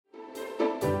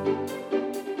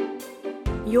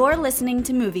You're listening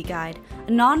to Movie Guide,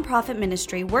 a non-profit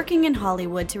ministry working in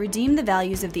Hollywood to redeem the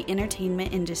values of the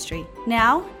entertainment industry.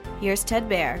 Now, here's Ted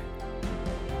Baer.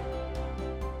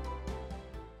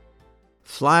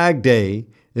 Flag Day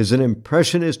is an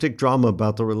impressionistic drama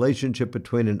about the relationship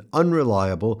between an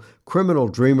unreliable criminal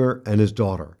dreamer and his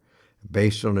daughter.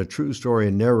 Based on a true story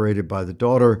and narrated by the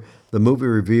daughter, the movie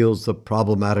reveals the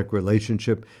problematic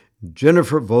relationship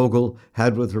Jennifer Vogel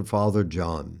had with her father,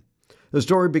 John. The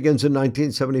story begins in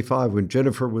 1975 when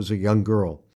Jennifer was a young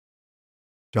girl.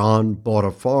 John bought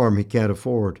a farm he can't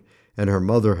afford, and her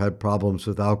mother had problems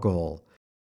with alcohol.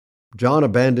 John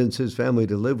abandons his family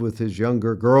to live with his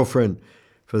younger girlfriend.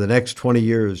 For the next 20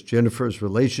 years, Jennifer's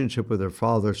relationship with her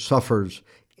father suffers,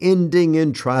 ending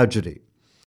in tragedy.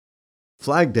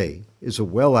 Flag Day is a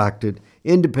well-acted,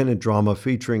 independent drama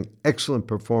featuring excellent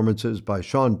performances by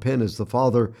Sean Penn as the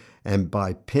father and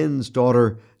by Penn's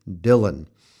daughter, Dylan,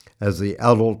 as the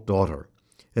adult daughter.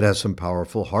 It has some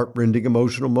powerful, heart-rending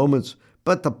emotional moments,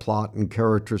 but the plot and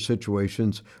character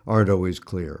situations aren't always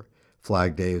clear.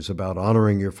 Flag Day is about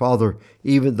honoring your father,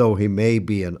 even though he may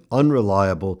be an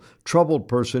unreliable, troubled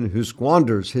person who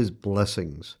squanders his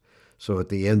blessings. So at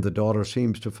the end, the daughter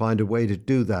seems to find a way to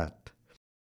do that.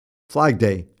 Flag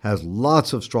Day has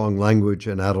lots of strong language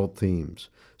and adult themes,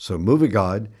 so Movie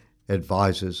Guide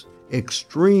advises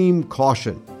extreme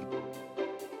caution.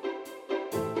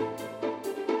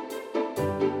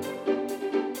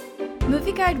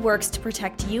 Movie Guide works to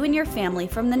protect you and your family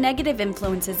from the negative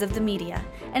influences of the media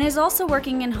and is also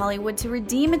working in Hollywood to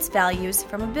redeem its values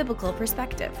from a biblical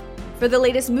perspective. For the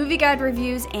latest Movie Guide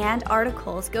reviews and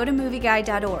articles, go to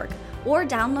movieguide.org or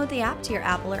download the app to your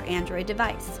Apple or Android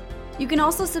device. You can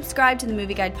also subscribe to the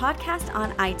Movie Guide podcast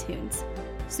on iTunes.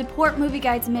 Support Movie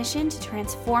Guide's mission to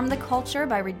transform the culture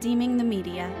by redeeming the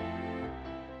media.